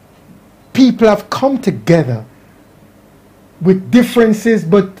 people have come together with differences,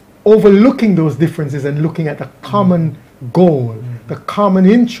 but overlooking those differences and looking at the common goal, the common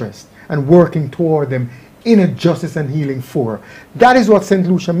interest, and working toward them in a justice and healing forum. That is what St.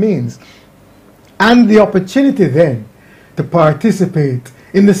 Lucia means. And the opportunity then to participate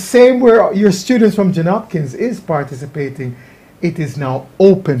in the same way your students from Johns Hopkins is participating, it is now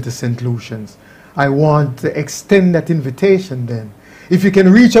open to St. Lucians. I want to extend that invitation then. If you can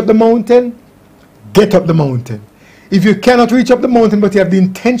reach up the mountain, get up the mountain. If you cannot reach up the mountain but you have the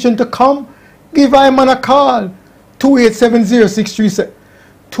intention to come, give Iman a call. 2870637.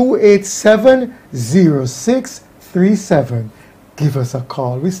 2870637. Give us a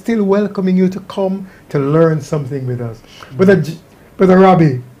call. We're still welcoming you to come to learn something with us. Brother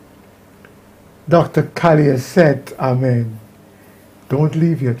Robbie, Dr. Kalia said, amen. Don't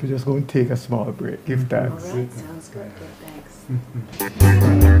leave yet. We're just going to take a small break. Give thanks. All right, sounds good. Good, thanks.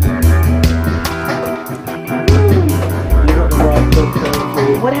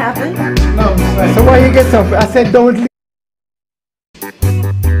 What happened? No, so why you get up? I said don't leave.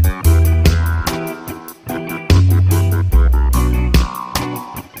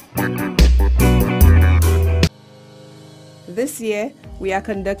 This year, we are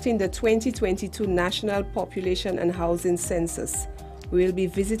conducting the 2022 National Population and Housing Census. We will be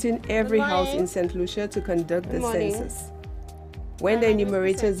visiting every house in St. Lucia to conduct the census. When the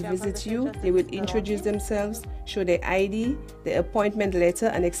enumerators visit you, they will introduce themselves, show their ID, their appointment letter,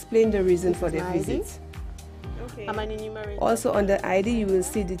 and explain the reason for their visit. Also on the ID, you will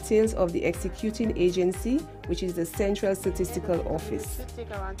see details of the executing agency, which is the Central Statistical Office.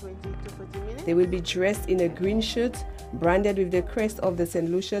 They will be dressed in a green shirt, branded with the crest of the St.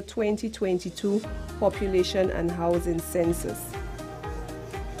 Lucia 2022 Population and Housing Census.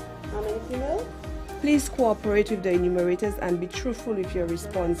 Please cooperate with the enumerators and be truthful with your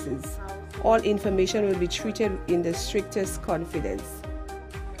responses. All information will be treated in the strictest confidence.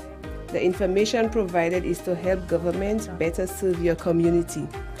 The information provided is to help government better serve your community.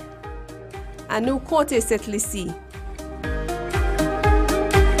 Anu Kote Setlisi.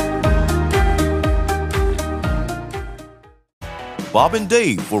 Bob and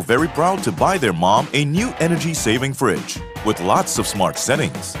Dave were very proud to buy their mom a new energy-saving fridge with lots of smart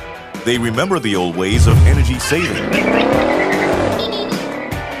settings. They remember the old ways of energy saving.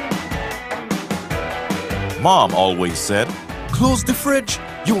 Mom always said, "Close the fridge,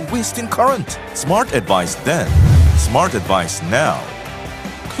 you're wasting current." Smart advice then, smart advice now.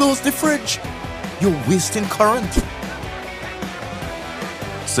 Close the fridge, you're wasting current.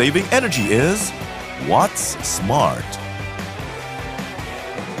 Saving energy is what's smart.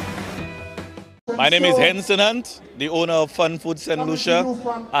 My name is Henson Hunt, the owner of Fun Food St. Lucia,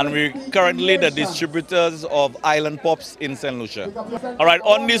 and we're currently the distributors of Island Pops in St. Lucia. All right,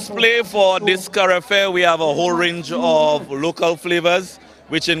 on display for this curry fair, we have a whole range of local flavors,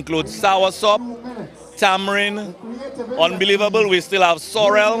 which include soursop, tamarind, unbelievable, we still have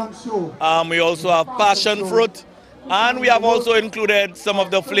sorrel, we also have passion fruit, And we have also included some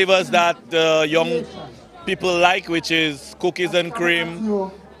of the flavors that the young people like, which is cookies and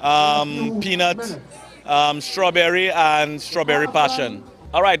cream, peanut, strawberry, and strawberry passion.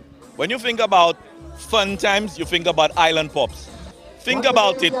 All right, when you think about fun times, you think about Island Pops. Think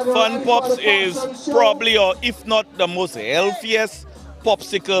about it, Fun Pops is probably, or if not the most healthiest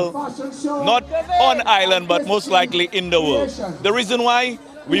popsicle, not on island, but most likely in the world. The reason why?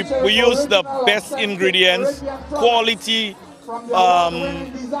 We use the best ingredients, quality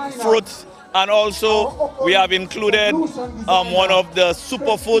fruits, and also we have included one of the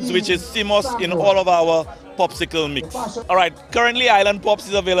superfoods, which is CMOS, in all of our popsicle mix. All right, currently Island Pops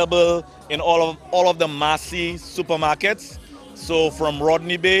is available in all of the Massy supermarkets. So from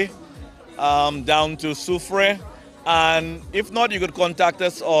Rodney Bay down to Soufrière. And if not, you could contact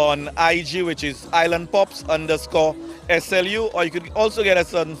us on IG, which is islandpops_SLU, or you could also get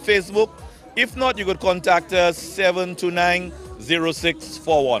us on Facebook. If not, you could contact us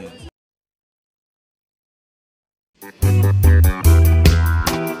 729-0641.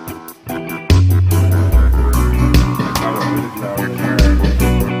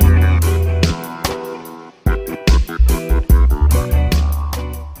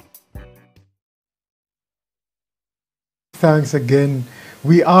 Thanks again.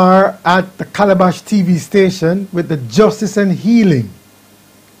 We are at the Calabash TV station with the Justice and Healing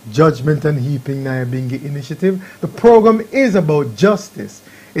Judgment and Heaping Nyabinghi initiative. The program is about justice.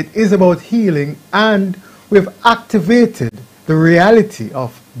 It is about healing, and we've activated the reality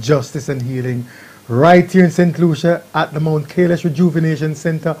of justice and healing right here in St. Lucia at the Mount Kailash Rejuvenation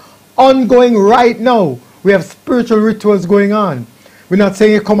Center, ongoing right now. We have spiritual rituals going on. We're not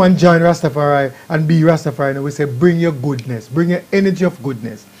saying you come and join Rastafari and be Rastafari. No, we say bring your goodness, bring your energy of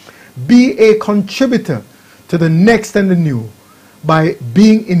goodness. Be a contributor to the next and the new by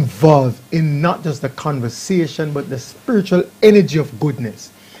being involved in not just the conversation, but the spiritual energy of goodness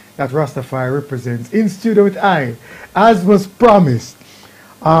that Rastafari represents. In studio with I, as was promised,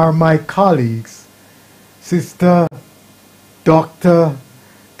 are my colleagues, Sister Dr.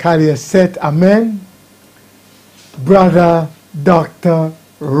 Kaliaset Amen, Brother Dr.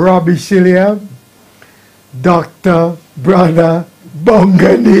 Robbie Shilliam, Dr. Brother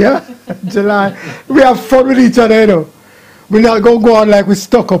Bongania. July. We have fun with each other, you know. We're not going to go on like we're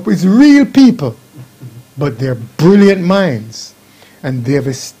stuck up. It's real people, but they're brilliant minds, and they have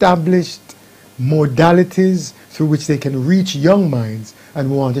established modalities through which they can reach young minds, and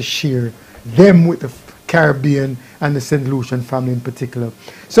we want to share them with the Caribbean and the St. Lucian family in particular.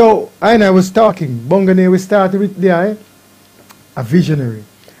 So, I was talking, Bongania, we started with the a visionary,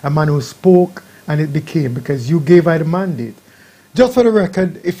 a man who spoke and it became, because you gave I the mandate. Just for the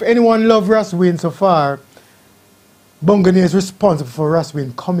record, if anyone loves Ras Wayne so far, Bongania is responsible for Ras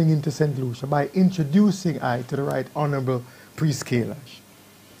Wayne coming into St. Lucia by introducing I to the Right Honorable Priest Kailash.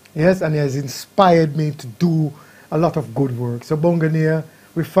 Yes, and he has inspired me to do a lot of good work. So Bongania,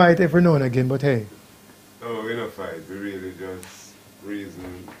 we fight every now and again, but hey. No, we don't fight. We really just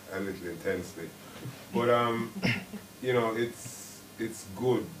reason a little intensely. But you know, it's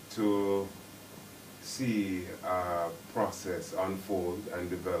good to see a process unfold and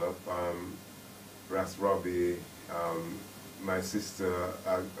develop. Ras Robbie, my sister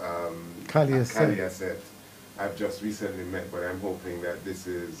Kaliaset, I've just recently met, but I'm hoping that this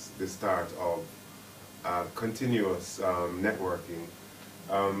is the start of continuous networking.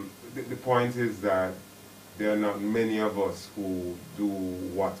 The point is that there are not many of us who do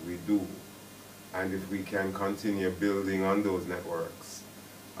what we do. And if we can continue building on those networks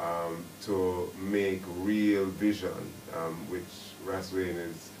to make real vision, which Ras Wayne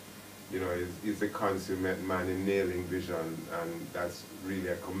is, you know, is a consummate man in nailing vision, and that's really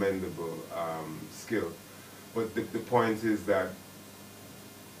a commendable skill. But the point is that,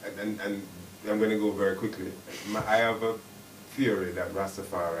 and I'm going to go very quickly, I have a theory that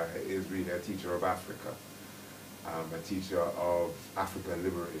Rastafari is really a teacher of Africa, a teacher of African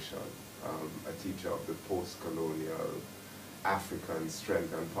liberation. A teacher of the post-colonial African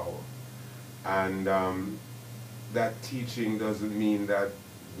strength and power. And that teaching doesn't mean that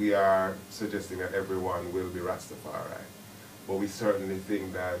we are suggesting that everyone will be Rastafari, but we certainly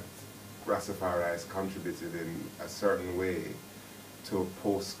think that Rastafari has contributed in a certain way to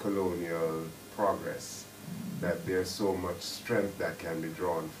post-colonial progress, that there's so much strength that can be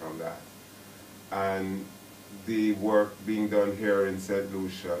drawn from that. And the work being done here in St.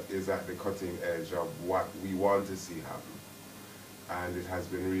 Lucia is at the cutting edge of what we want to see happen. And it has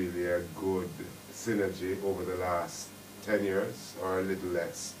been really a good synergy over the last 10 years, or a little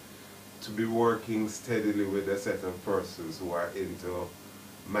less, to be working steadily with a set of persons who are into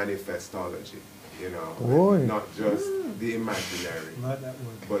manifestology, you know, Boy. not just the imaginary, Like that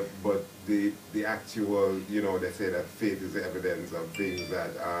word. but the actual, you know, they say that faith is the evidence of things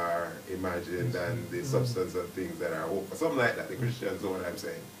that are imagined and the substance of things that are hoped, something like that. The Christians know what I'm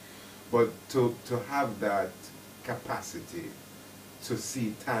saying. But to have that capacity to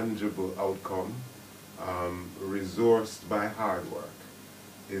see tangible outcome, resourced by hard work,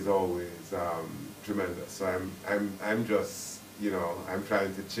 is always tremendous. So I'm just, you know, I'm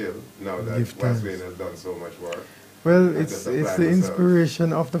trying to chill now that West Wayne has done so much work. Well, it's the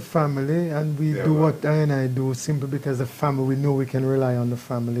inspiration of the family, and we do what I and I do simply because the family, we know we can rely on the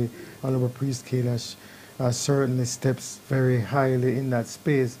family. Honorable Priest Kailash certainly steps very highly in that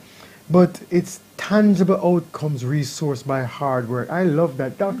space. But it's tangible outcomes resourced by hard work. I love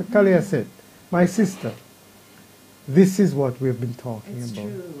that. Dr. Kalia said, my sister, this is what we've been talking about. It's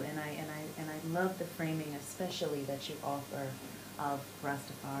true, and I love the framing, especially that you offer of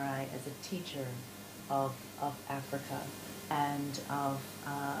Rastafari as a teacher of Africa and of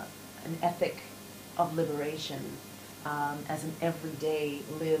an ethic of liberation as an everyday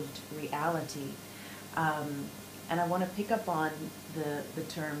lived reality. And I want to pick up on the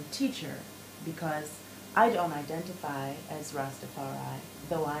term teacher, because I don't identify as Rastafari,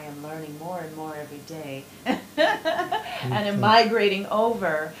 though I am learning more and more every day and am migrating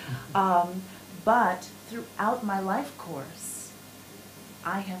over. But throughout my life course,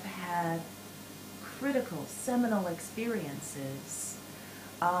 I have had critical, seminal experiences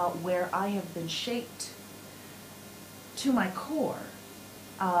where I have been shaped to my core.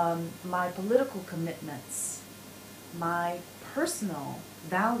 My political commitments, my personal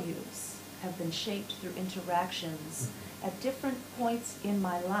values have been shaped through interactions at different points in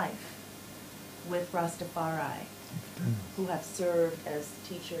my life with Rastafari, who have served as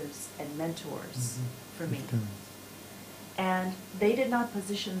teachers and mentors for me. And they did not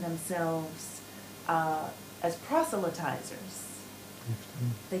position themselves as proselytizers.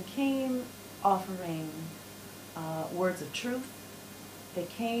 They came offering words of truth. They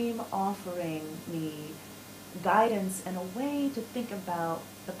came offering me guidance and a way to think about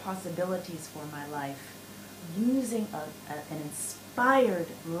the possibilities for my life using an inspired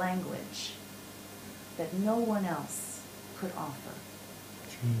language that no one else could offer.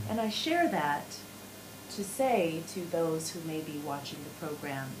 And I share that to say to those who may be watching the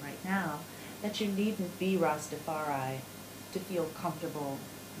program right now that you needn't be Rastafari to feel comfortable,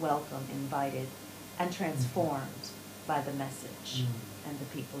 welcome, invited, and transformed by the message and the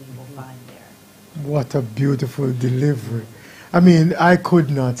people you will find there. What a beautiful delivery. I mean, I could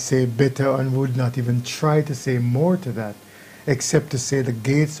not say better and would not even try to say more to that, except to say the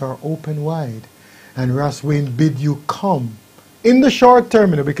gates are open wide. And Ras Wayne bid you come in the short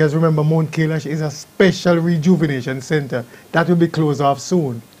term, because remember, Mount Kailash is a special rejuvenation center that will be closed off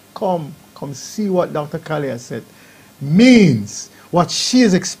soon. Come see what Dr. Kalia said. Means what she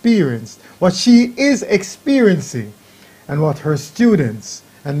has experienced, what she is experiencing, and what her students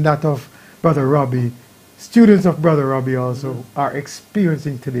and that of Brother Robbie, students of Brother Robbie also are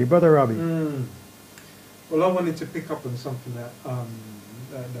experiencing today. Brother Robbie. Well, I wanted to pick up on something that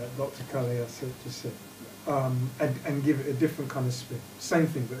that Dr. Kalia just said, and give it a different kind of spin. Same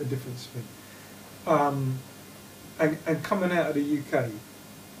thing, but a different spin. And coming out of the UK,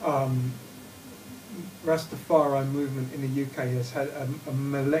 Rastafari movement in the UK has had a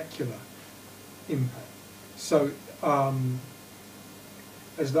molecular impact. So,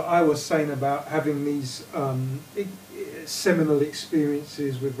 as I was saying about having these seminal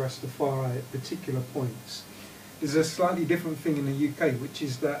experiences with Rastafari at particular points, there's a slightly different thing in the UK, which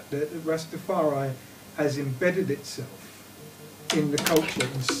is that the Rastafari has embedded itself in the culture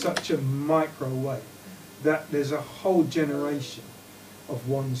in such a micro way that there's a whole generation of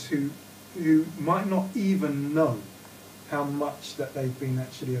ones who might not even know how much that they've been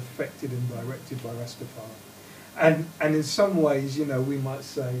actually affected and directed by Rastafari. And in some ways, you know, we might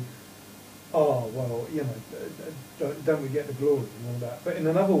say, oh, well, you know, don't we get the glory and all that. But in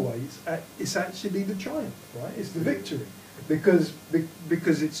another way, it's actually the triumph, right? It's the victory. Because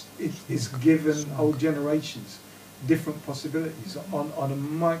it's given whole generations different possibilities on a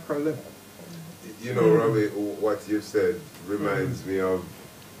micro level. You know, Robbie, what you said reminds me of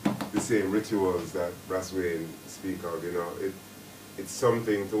the same rituals that Ras Wayne speak of. You know, it's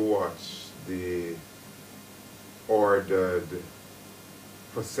something to watch the ordered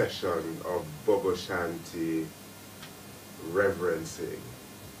procession of Bobo Shanti reverencing,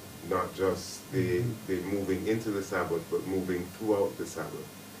 not just the moving into the Sabbath, but moving throughout the Sabbath.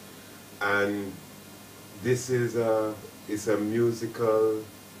 And this is it's a musical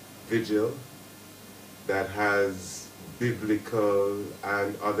vigil that has biblical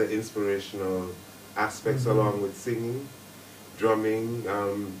and other inspirational aspects along with singing, drumming,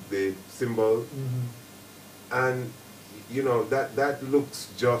 the cymbal, and you know that looks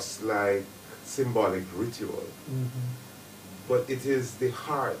just like symbolic ritual, but it is the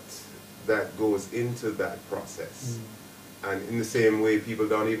heart that goes into that process. And in the same way, people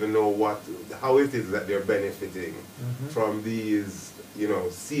don't even know how it is that they're benefiting from these, you know,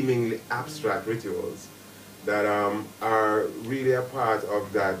 seemingly abstract rituals that are really a part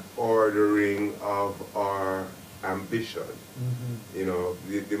of that ordering of our ambition. You know,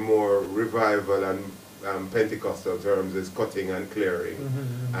 the more revival and Pentecostal terms is cutting and clearing,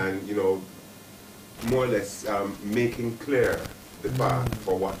 and you know, more or less making clear the path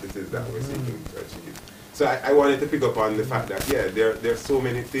for what it is that we're seeking to achieve. So I wanted to pick up on the fact that, yeah, there are so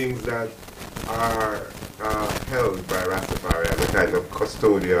many things that are held by Rastafari as a kind of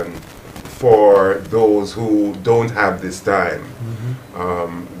custodian for those who don't have this time.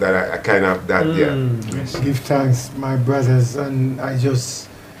 That I kind of, Yes, give thanks, my brothers, and I just,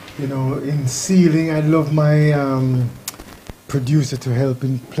 you know, in sealing, I love my producer to help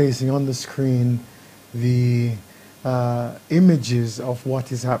in placing on the screen the images of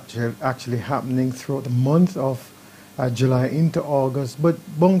what is actually happening throughout the month of July into August. But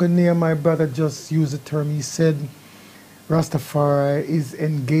Bonga, my brother, just used the term, he said Rastafari is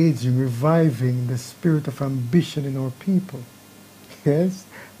engaging, reviving the spirit of ambition in our people. Yes,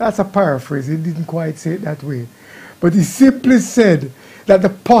 that's a paraphrase, he didn't quite say it that way. But he simply said that the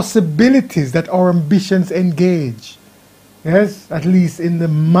possibilities that our ambitions engage, yes, at least in the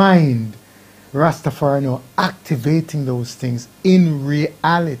mind, Rastafari now activating those things in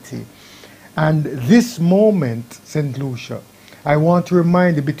reality. And this moment, St. Lucia, I want to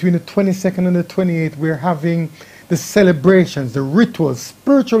remind you, between the 22nd and the 28th, we're having the celebrations, the rituals,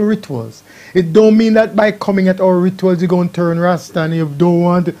 spiritual rituals. It don't mean that by coming at our rituals you're going to turn Rasta, and you don't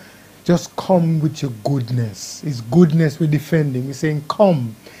want to, just come with your goodness. It's goodness we're defending. We're saying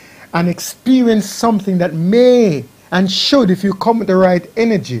come and experience something that may and should, if you come with the right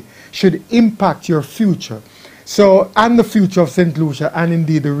energy, should impact your future. So, and the future of St. Lucia, and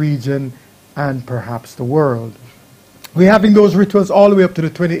indeed the region, and perhaps the world. We're having those rituals all the way up to the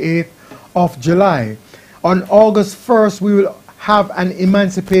 28th of July. On August 1st, we will have an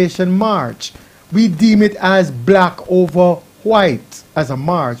Emancipation March. We deem it as black over white as a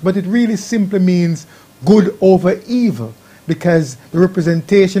march, but it really simply means good over evil, because the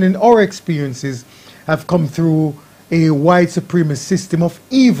representation in our experiences have come through a white supremacist system of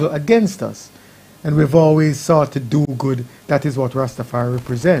evil against us. And we've always sought to do good. That is what Rastafari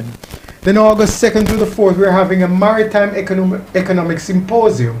represent. Then August 2nd to the 4th, we're having a Maritime Economic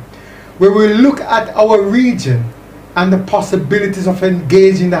Symposium, where we'll look at our region and the possibilities of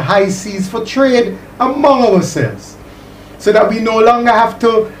engaging the high seas for trade among ourselves, so that we no longer have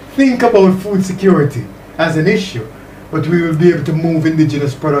to think about food security as an issue, but we will be able to move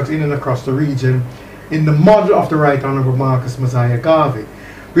indigenous products in and across the region in the model of the Right Honourable Marcus Mosiah Garvey.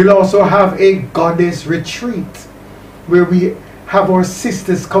 We'll also have a goddess retreat, where we have our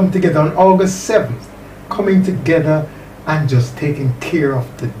sisters come together on August 7th, coming together and just taking care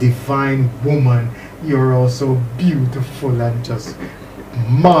of the divine woman. You're all so beautiful and just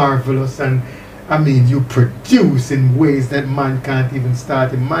marvelous, and I mean, you produce in ways that man can't even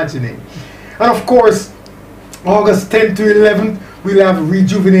start imagining. And of course, August 10th to 11th, we'll have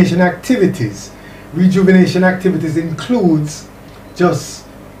rejuvenation activities. Rejuvenation activities includes just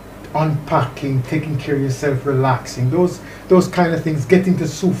unpacking, taking care of yourself, relaxing, those kind of things, getting to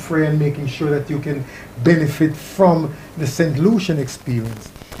Soufriere and making sure that you can benefit from the St. Lucian experience.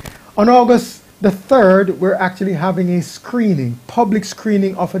 On August the 3rd, we're actually having a screening, public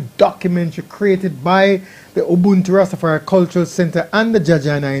screening of a documentary created by the Ubuntu Rastafari Cultural Center and the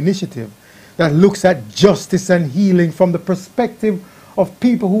Jajana Initiative that looks at justice and healing from the perspective of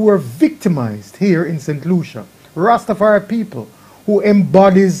people who were victimized here in St. Lucia. Rastafari people who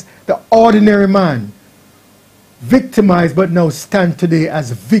embodies the ordinary man, victimized but now stand today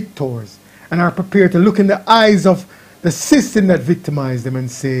as victors and are prepared to look in the eyes of the system that victimized them and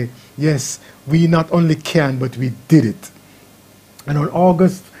say, yes, we not only can, but we did it. And on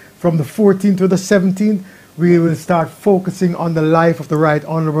August, from the 14th to the 17th, we will start focusing on the life of the Right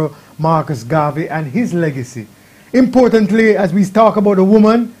Honourable Marcus Garvey and his legacy. Importantly, as we talk about a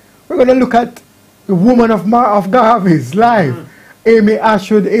woman, we're going to look at the woman of Garvey's life. Amy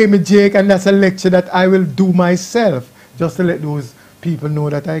Ashwood, Amy Jake, and that's a lecture that I will do myself, just to let those people know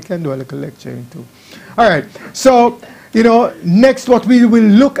that I can do a little lecturing too. All right, so, you know, next what we will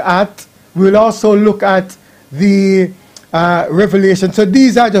look at, we'll also look at the revelation. So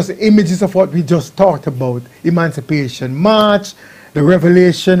these are just images of what we just talked about. Emancipation March, the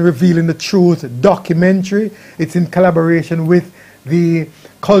Revelation Revealing the Truth documentary. It's in collaboration with the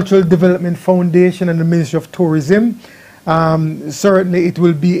Cultural Development Foundation and the Ministry of Tourism. Certainly it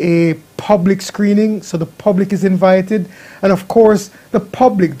will be a public screening, so the public is invited. And of course, the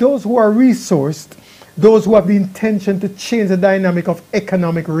public, those who are resourced, those who have the intention to change the dynamic of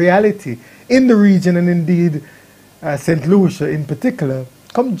economic reality in the region and indeed St. Lucia in particular,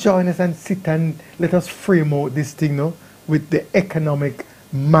 come join us and sit and let us frame out this thing now with the Economic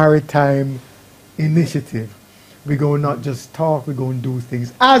Maritime Initiative. We're going to not just talk, we're going to do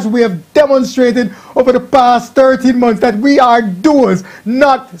things. As we have demonstrated over the past 13 months that we are doers,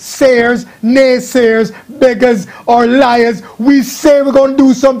 not sayers, naysayers, beggars, or liars. We say we're going to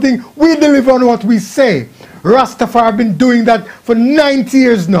do something, we deliver on what we say. Rastafari have been doing that for 90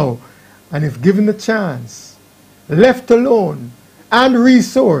 years now. And if given the chance, left alone, and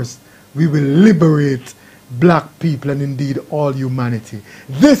resourced, we will liberate black people and indeed all humanity.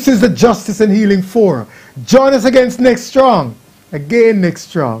 This is the Justice and Healing Forum. Join us again next strong,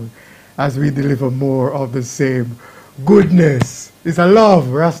 as we deliver more of the same goodness. It's a love,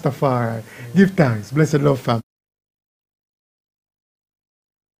 Rastafari. Give thanks. Blessed love, family.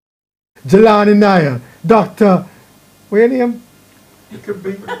 Jelani Naya, Dr. What's your name? It could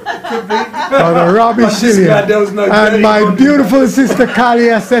be. Dr. Robbie Shillian. No and my beautiful sister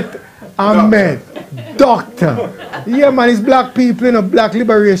Kalia Set Ahmed. Doctor. Yeah, man, it's black people, you know, black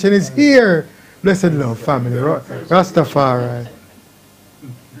liberation is here. Blessed love, family. Rastafari.